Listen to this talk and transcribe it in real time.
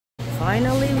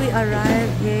Finally, we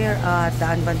arrived here at the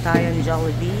Bantayan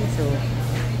Jollibee. So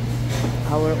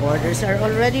our orders are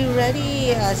already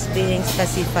ready as being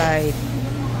specified.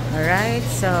 Alright,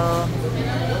 so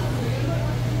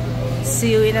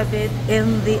see you in a bit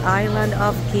in the island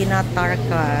of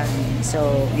Kinatarcan.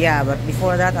 So yeah, but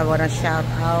before that, I want to shout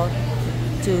out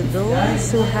to those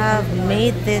who have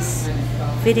made this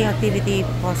feeding activity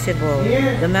possible.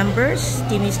 The members,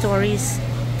 Timmy Stories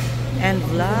and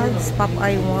Vlogs,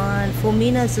 Popeye One,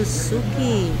 Fumina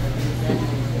Suzuki,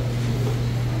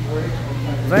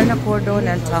 Vernacordon,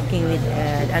 and Talking with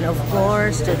Ed, and of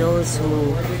course to those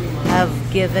who have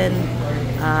given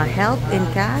help in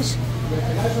cash.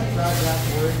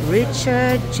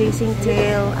 Richard, Chasing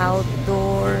Tail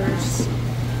Outdoors,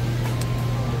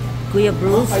 Kuya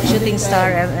Bruce, Shooting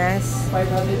Star MS,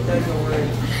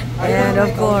 and of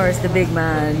course the big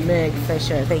man, Mick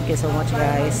Fisher. Thank you so much,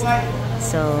 guys.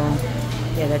 So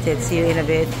yeah, that's it. See you in a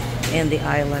bit in the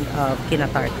island of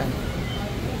Kinatarcan,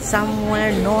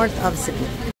 somewhere north of Cebu.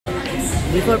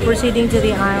 Before proceeding to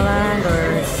the island,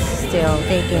 we're still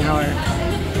taking our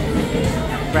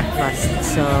breakfast.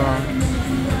 So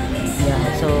yeah,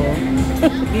 so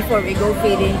before we go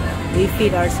feeding, we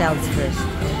feed ourselves first.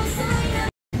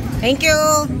 Thank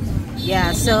you.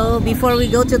 Yeah, so before we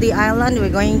go to the island,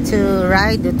 we're going to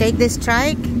take this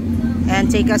trike and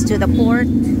take us to the port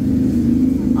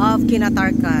of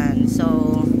Kinatarcan.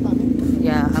 So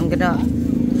yeah, I'm gonna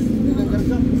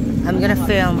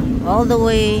film all the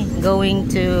way going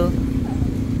to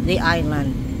the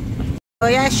island. So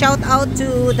yeah, shout out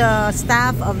to the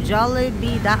staff of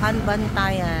Jollibee Daan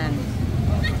Bantayan.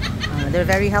 They're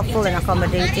very helpful and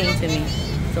accommodating to me.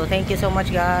 So thank you so much,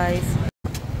 guys.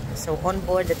 So on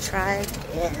board the trike,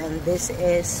 and this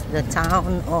is the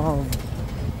town of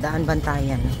Daan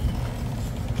Bantayan.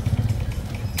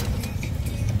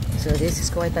 So this is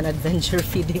quite an adventure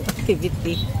feeding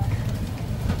activity.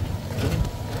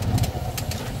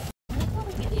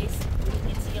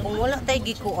 Kung wala tayo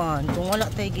gikuan, kung wala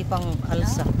tayo gipang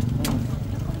alsa.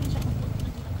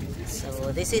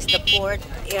 So this is the port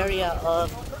area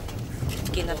of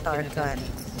Kinatarcan.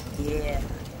 Yeah.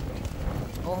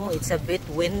 Oh, it's a bit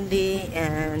windy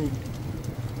and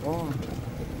oh,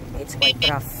 it's quite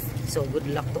rough. So good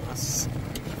luck to us.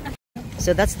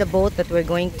 So that's the boat that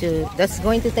that's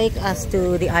going to take us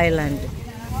to the island.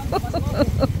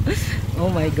 Oh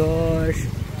my gosh.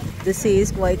 The sea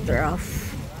is quite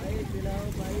rough.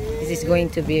 This is going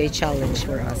to be a challenge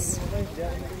for us.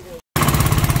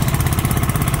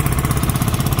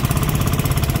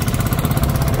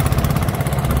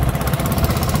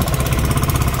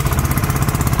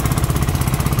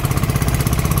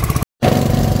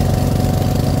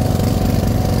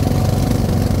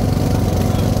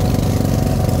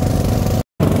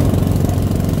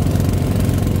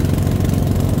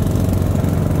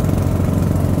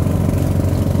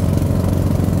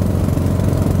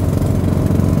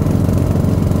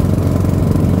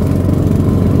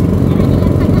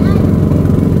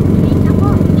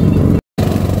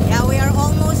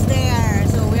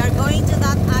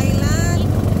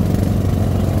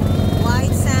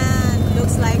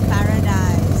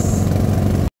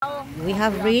 We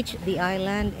have reached the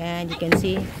island, and you can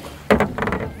see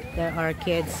there are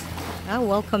kids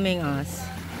welcoming us.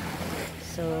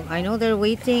 So I know they're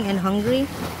waiting and hungry.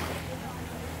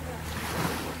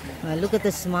 Look at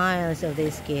the smiles of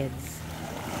these kids.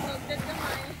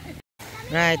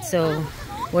 Right, so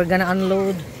we're gonna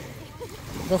unload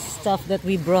the stuff that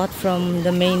we brought from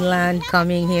the mainland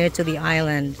coming here to the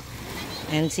island.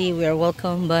 And see, we are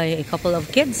welcomed by a couple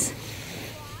of kids.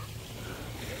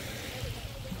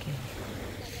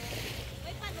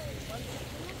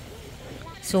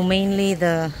 So mainly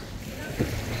the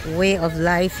way of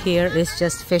life here is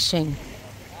just fishing.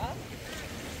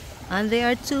 And they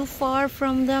are too far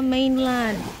from the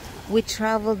mainland. We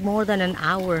traveled more than an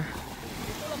hour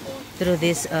through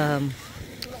this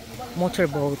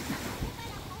motorboat.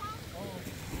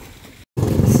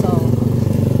 So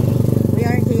we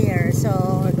are here.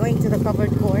 So we're going to the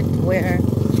covered court where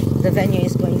the venue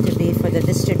is going to be for the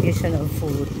distribution of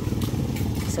food.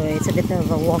 So it's a bit of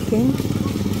a walking.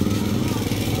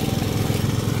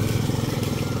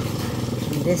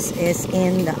 This is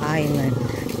in the island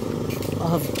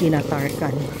of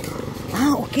Kinatarcan.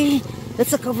 Ah, okay.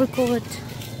 That's a covered court.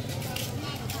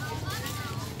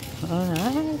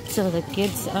 Alright, so the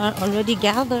kids are already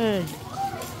gathered.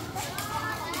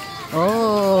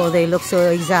 Oh, they look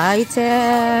so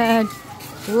excited.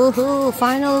 Woohoo!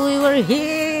 Finally, we were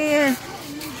here.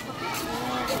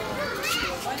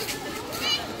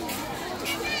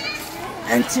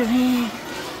 Entering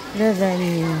the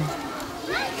venue.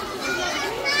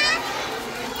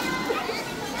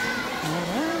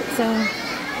 So,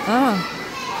 oh,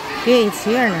 okay, it's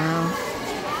here now.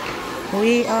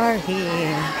 We are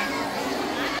here.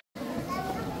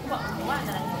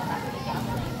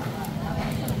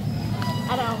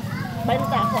 Araw,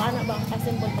 banta ako, anak ba?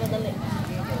 Assemble ko dali.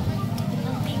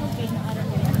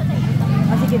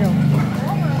 Ah, sige daw.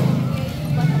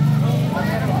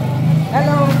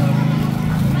 Hello.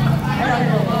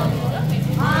 Hello.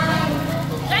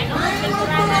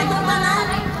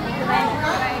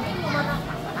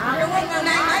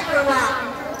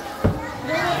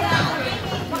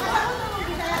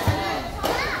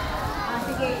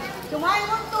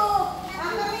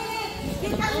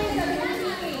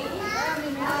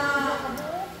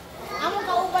 Among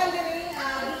kauban diri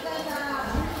kita sa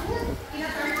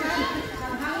Kinatarcan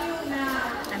ang hangyo na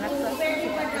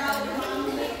very proud ang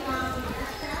Mick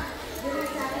diri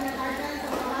sa Kinatarcan sa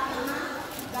bata nga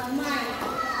gagmay.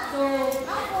 So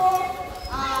ako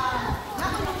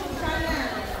nakulong sana.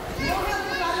 Mo na ko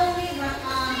follow me but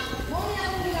mo na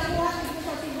akong ginagawa dito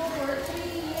sa Cebu for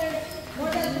 3 years,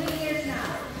 more than 3 years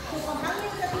na. So pag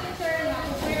hangyo sa teacher na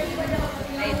very ba daw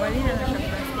Ay, bali na sa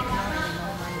plastic na.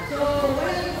 so wala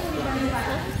nang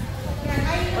kulibang-ibang.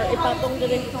 Or ipatong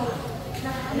dali.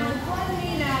 Nakuha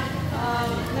nila,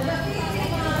 nabapit sa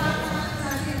mga bata sa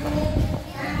Cebu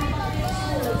and mga public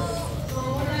schools. So,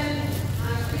 wala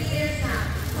 3 years na.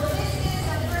 So, this is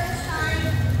the first time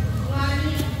when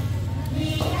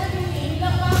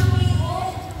nilabang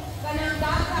niyo kanang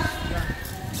bata.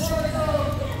 So,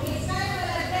 it's kind of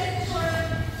an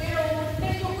adventure, pero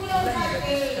medyo kuyaw sa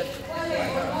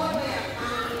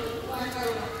wala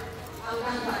ang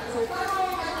gangbat. So,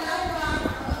 parang matalawa,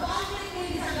 public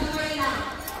din sa gamay na.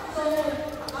 So,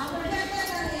 ang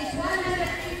projected is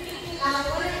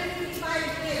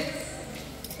 155 kids.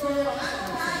 So,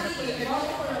 ang pagi, pero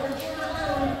ako na kung sino na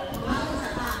ron, ako sa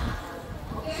ta.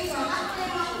 Okay, so ako na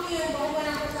yung mga kuyo,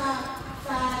 bauban ako sa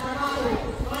trabaho.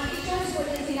 Mga teachers ko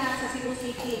din sila sa Cebu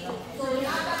City. So,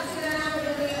 ilapag sila na ako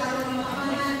doon kayo, karoon ng mga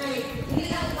pamahan kayo. Hindi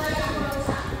na ako kaya ako na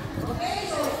usa.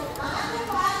 Okay, so, ang aking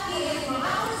pagi is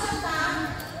mga usap ta,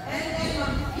 and then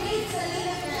mag-please sa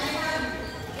nila na I have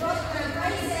brought the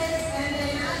prices and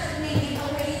then nasa making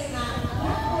always na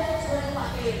notebooks or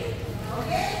papel.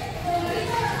 Okay? So,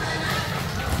 dito na anak.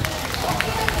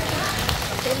 Okay na sila?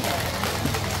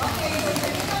 Okay, so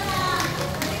dito na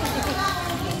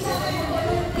kung kinsa kayo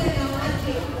volunteer ng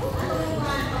monthly. Ano yung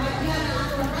pagkakyan ng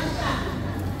ako rasya?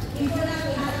 Dito na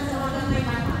kinahan sa wagang may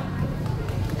bata.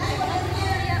 Ay,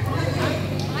 volunteer!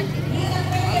 He's a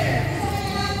prayer! He's a prayer!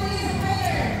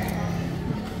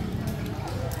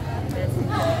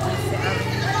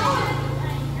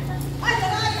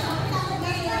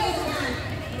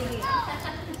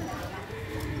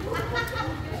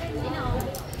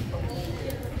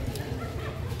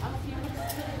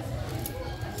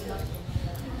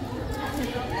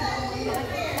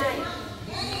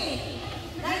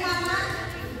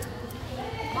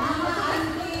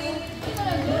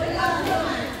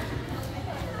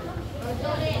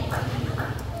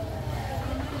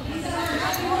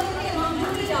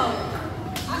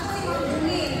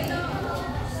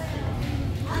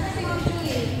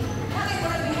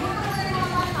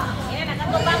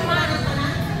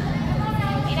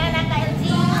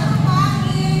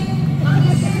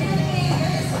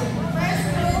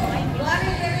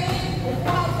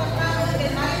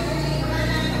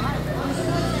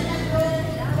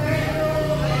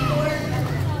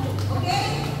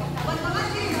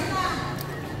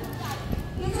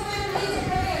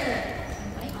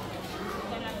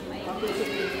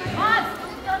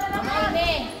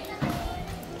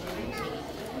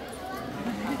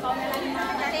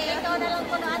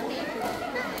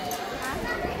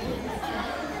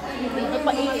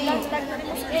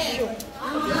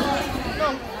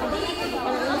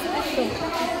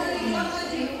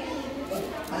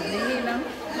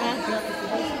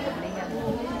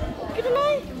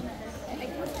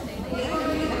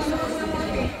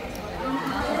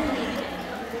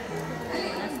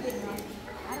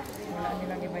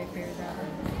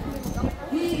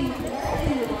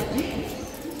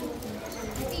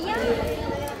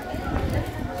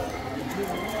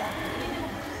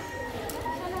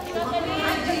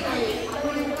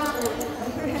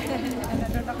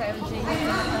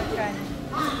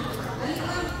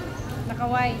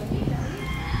 Nakaway.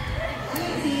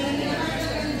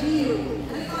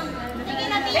 Sige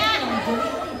na, Tia!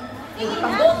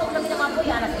 Pagbutok namin ng mga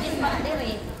puya, alas 10 para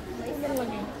dire.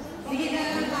 Sige na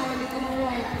lang tayo, hindi ko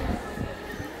mawala.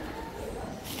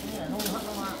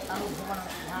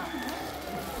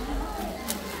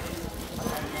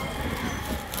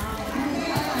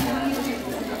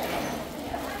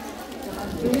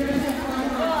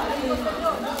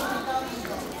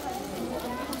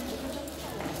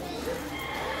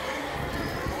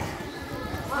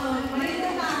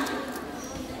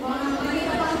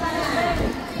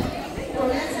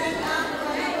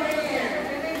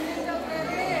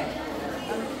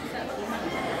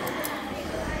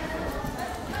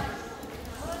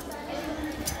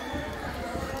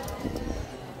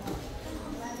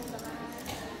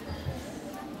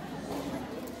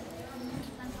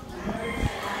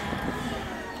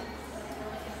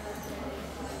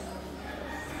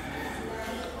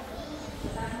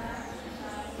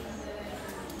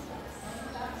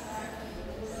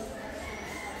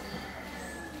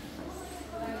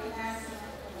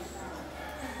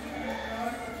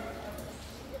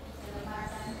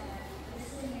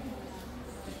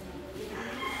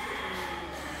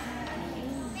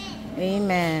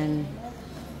 Amen.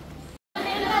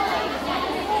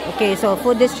 Okay, so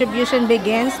food distribution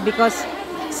begins because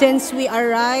since we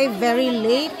arrived very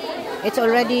late, it's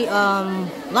already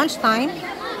lunchtime.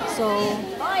 So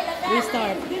we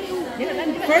start.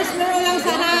 First floor lang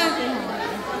sa ha.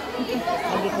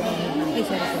 Ay,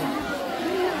 sorry.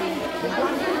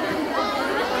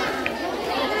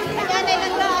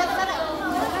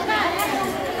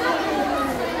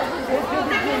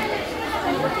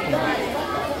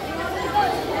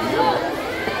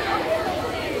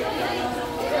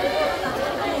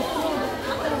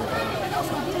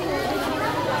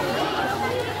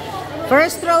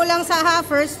 First row lang sa ha,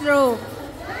 first row.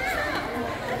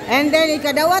 And then,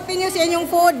 ikadawat ninyo sa inyong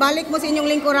food, balik mo sa inyong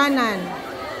lingkuranan.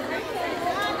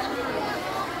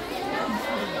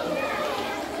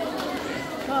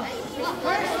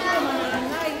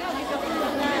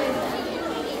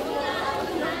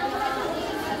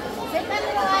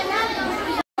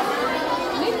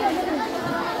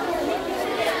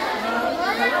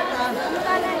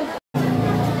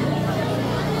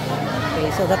 Okay,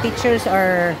 so the teachers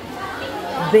are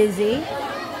busy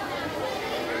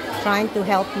trying to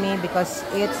help me because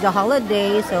it's the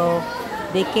holiday, so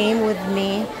they came with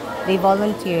me, they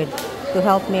volunteered to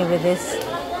help me with this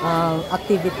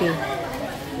activity.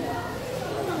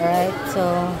 Alright,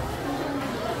 so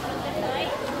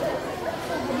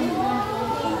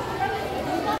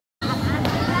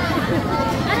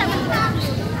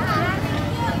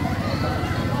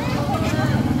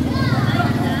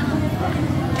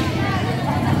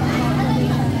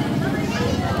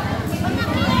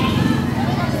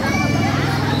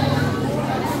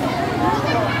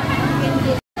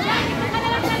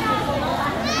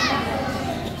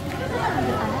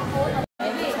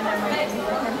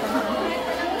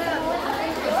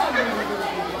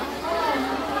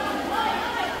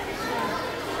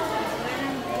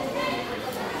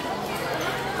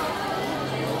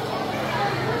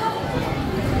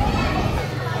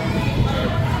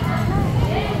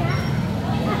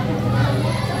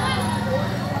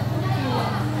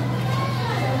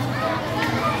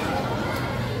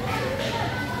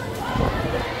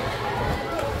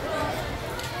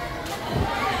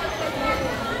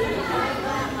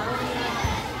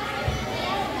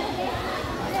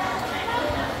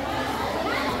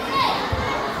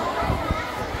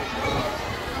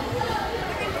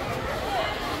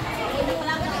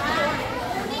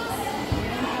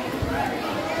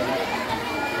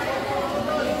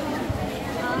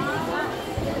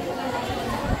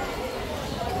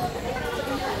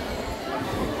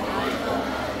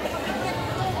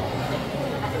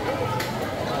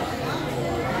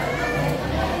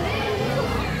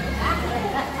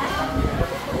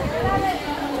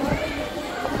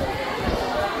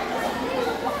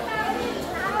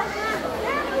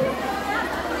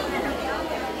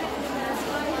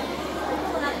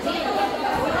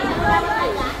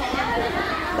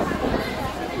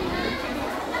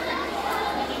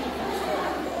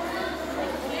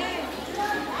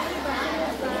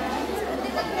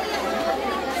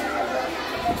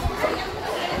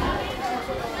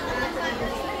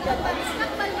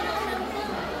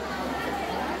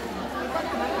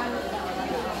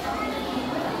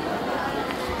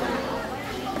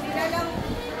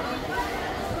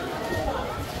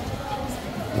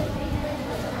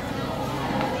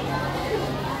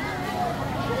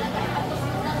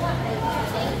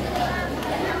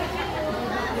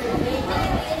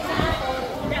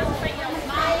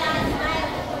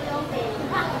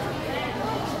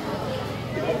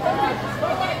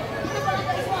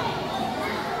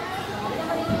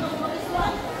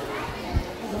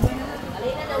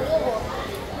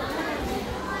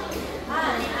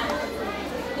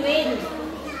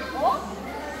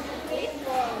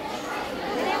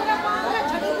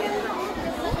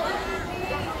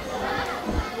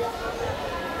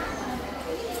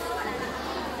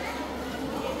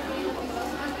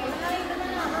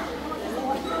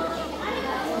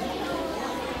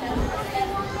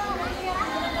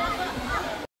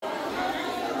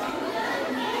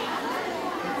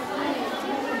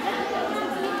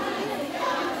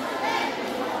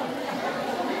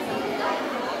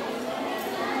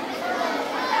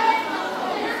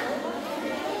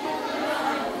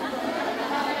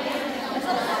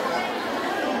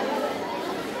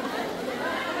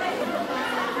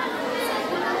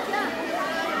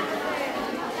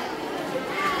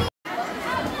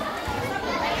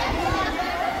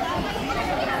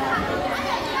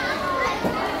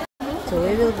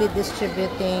will be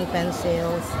distributing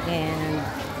pencils and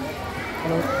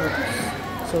notebooks.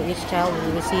 So each child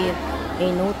will receive a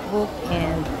notebook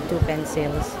and 2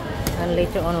 pencils. And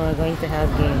later on, we're going to have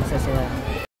games as well.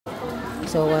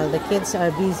 So while the kids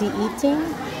are busy eating,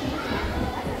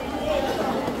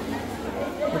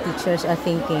 the teachers are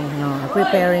thinking,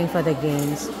 preparing for the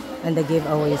games and the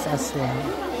giveaways as well.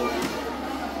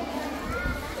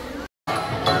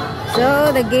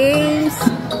 So the games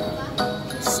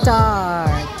start.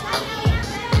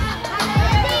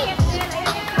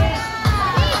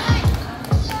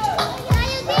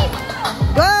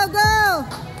 Go, go!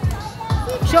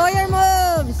 Show your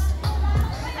moves!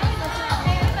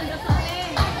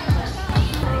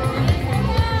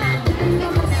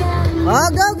 Oh,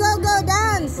 go, go, go!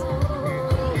 Dance!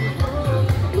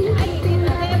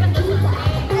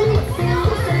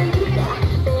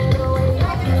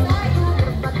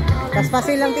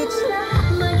 Paspasin lang, teach.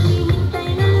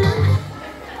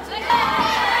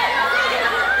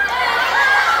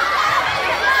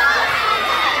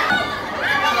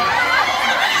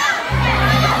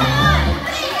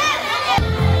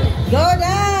 Go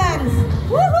dance!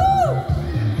 Woohoo!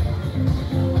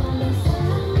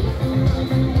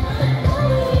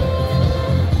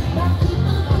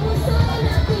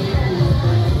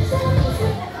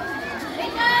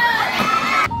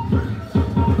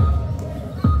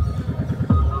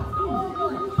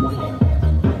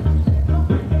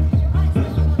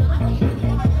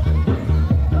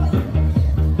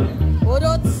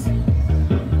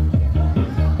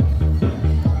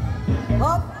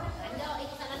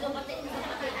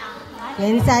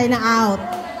 Inside na out.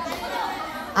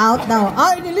 Out daw.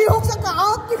 Ay, nilihok sa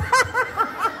ka-out.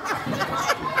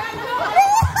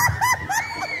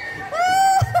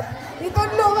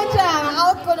 Itudlungan siya.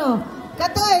 Out ko no.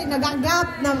 Katoy,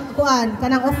 nag-gap na kuan.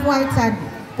 Kanang off-white sad.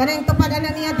 Kanang tupadan na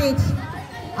niya, teach.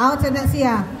 Out sad na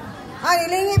siya. Ay,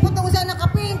 nilingi po itong sa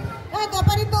nakapink. Ay, ito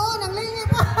pa rito. Nanglingi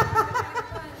pa.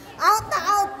 Out na,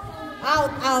 out.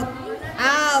 Out, out.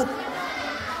 Out.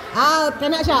 Out.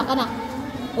 Kana siya, kana.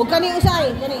 O kani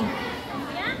usay, kani.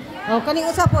 O kani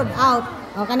usapod, out.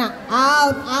 O kana,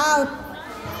 out, out.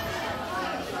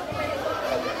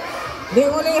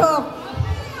 Di mo lihok.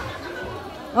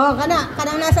 O kana,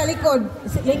 kanang nasa likod.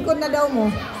 Likod na daw mo.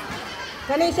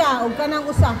 Kani siya, o kanang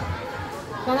usa.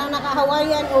 Kanang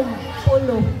naka-Hawaiian o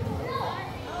polo.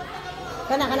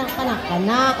 Kana, kana, kana.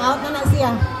 Kana, out na na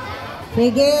siya.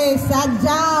 Sige,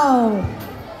 sadyaw.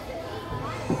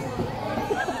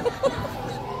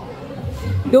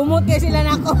 Dumot kayo sila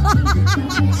na ako.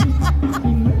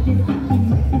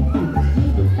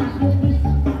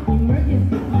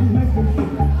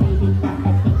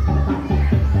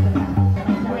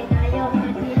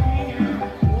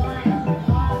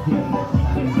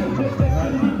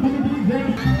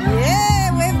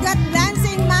 Yeah, we've got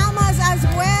dancing mamas as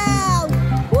well.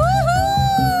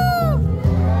 Woohoo!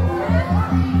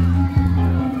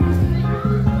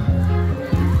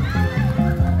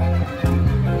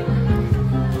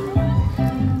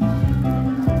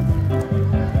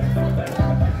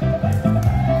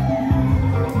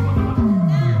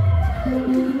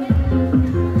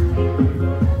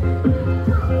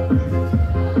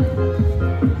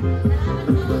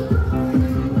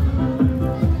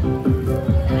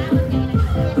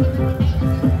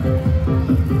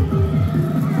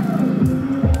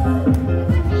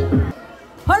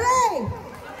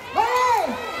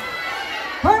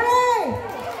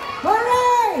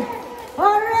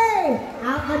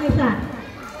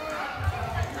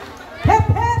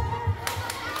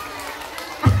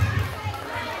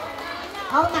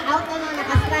 Out na,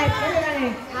 naka-strike. Dali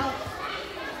lang eh. Out.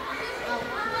 Out.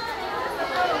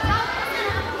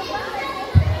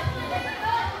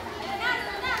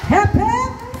 Hep,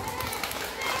 hep!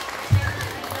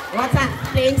 What's that?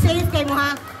 Playing safe kayo mo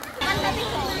ha? Kanta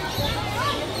dito.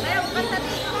 Ayaw, kanta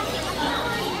dito.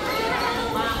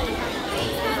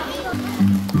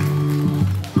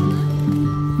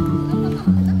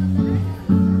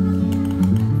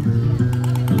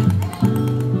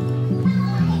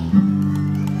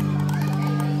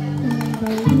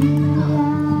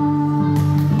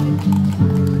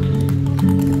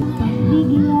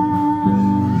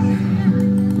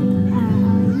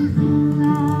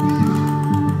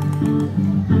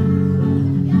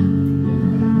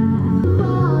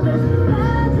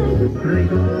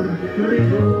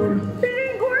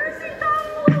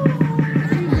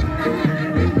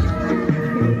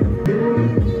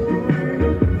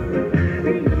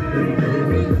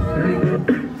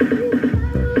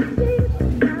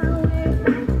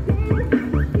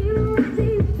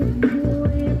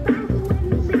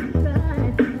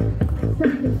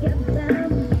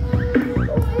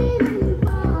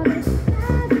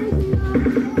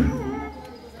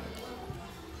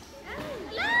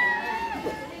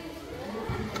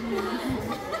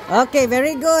 Okay,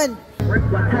 very good.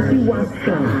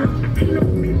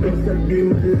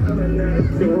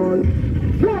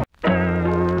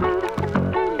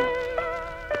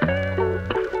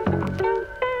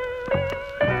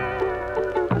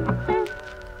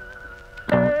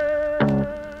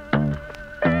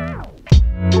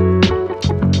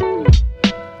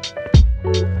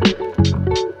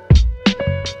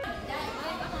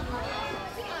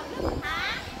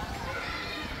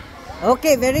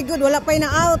 Okay, very good. Wala pa na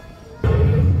out.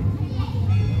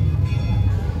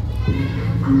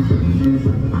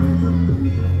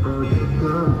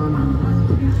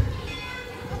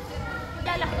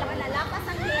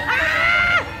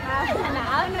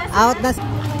 Out na.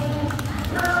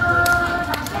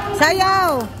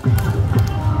 Sayaw!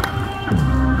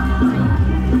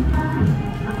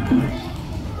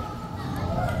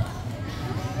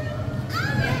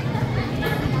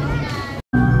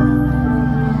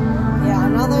 Yeah,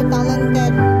 another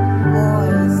talented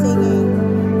boy singing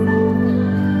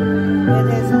with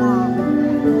his mom.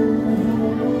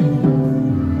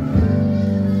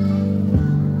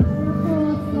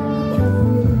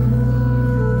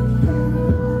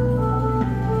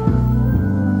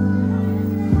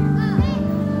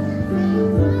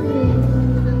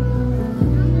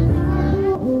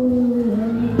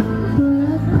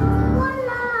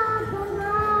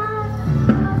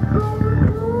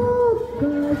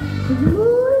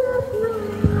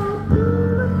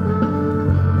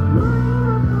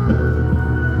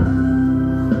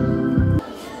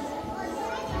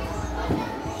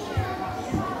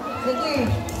 Sige.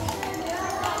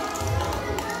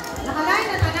 Nakaline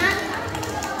na tanan?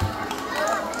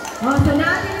 Oh, so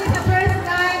natin yung sa first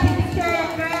line, si Teacher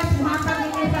Chris, muhatag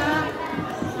ninyo sa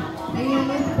ayun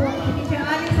po, si Teacher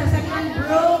Alice sa second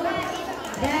group,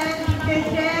 then Teacher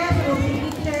Jess o si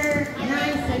Teacher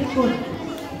Nice sa likod.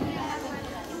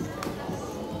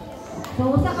 So,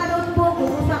 usa ka notebook,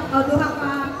 usa ka, duha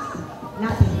ka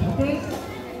natin, okay?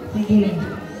 Sige.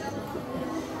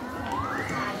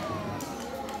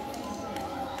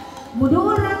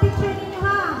 Muduol na teacher ninyo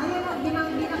ha. Ayun o,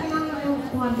 ginakinang yung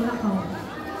kuhan mo na ko.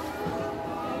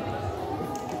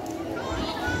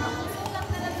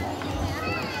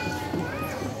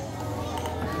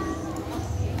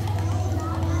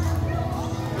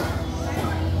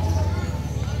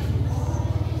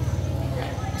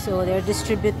 So they're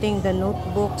distributing the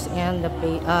notebooks and the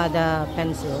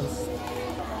pencils.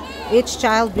 Each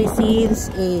child receives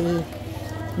a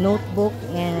notebook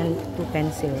and 2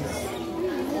 pencils.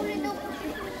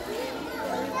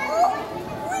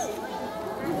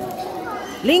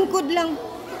 Lingkod lang.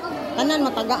 Tanan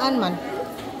matagaan man.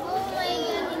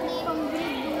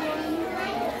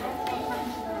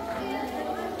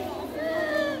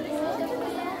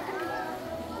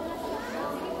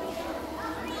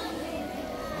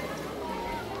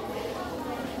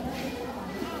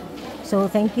 So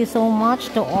thank you so much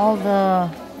to all the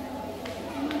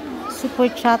super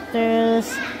chatters,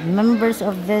 members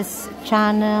of this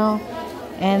channel,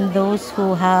 and those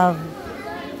who have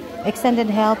extended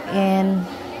help in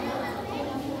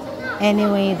any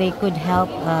way they could help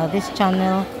this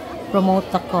channel promote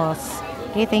the cause.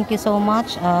 Okay, thank you so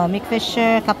much. Mick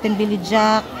Fisher,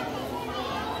 CaptBillyJack,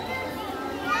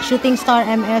 Shooting Star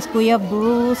MS, Kuya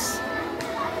Bruce,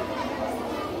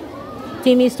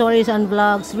 Timmy Stories and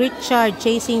Vlogs, Richard,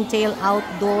 Chasing Tail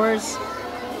Outdoors,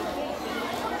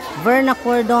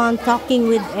 Vernacordon, Talking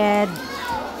with Ed,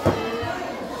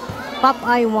 Pop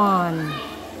I1,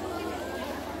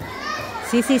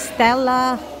 Sisi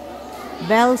Stella,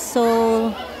 Bell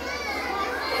Soul,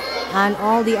 and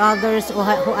all the others who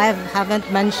I haven't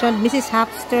mentioned. Mrs.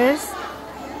 Happsters,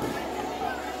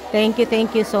 thank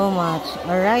you so much.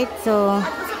 Alright, so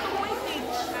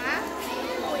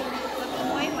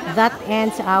that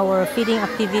ends our feeding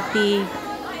activity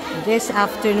this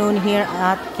afternoon here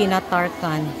at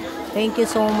Kinatarcan. Thank you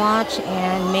so much,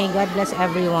 and may God bless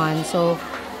everyone. So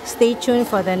stay tuned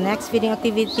for the next feeding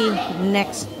activity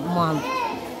next month.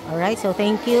 Alright, so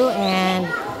thank you and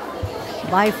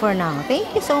bye for now.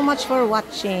 Thank you so much for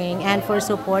watching and for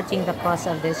supporting the cause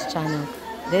of this channel.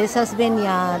 This has been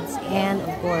Yadz, and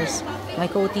of course, my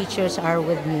co-teachers are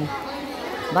with me.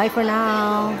 Bye for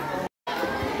now.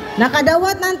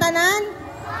 Nakadawat ng tanan?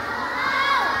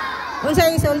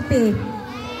 Unsay isulti?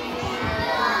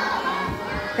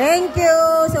 Thank you.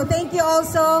 So thank you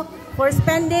also for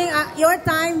spending your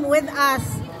time with us.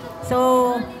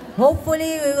 So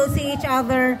hopefully we will see each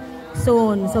other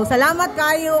soon. So salamat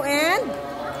kayo and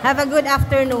have a good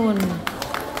afternoon.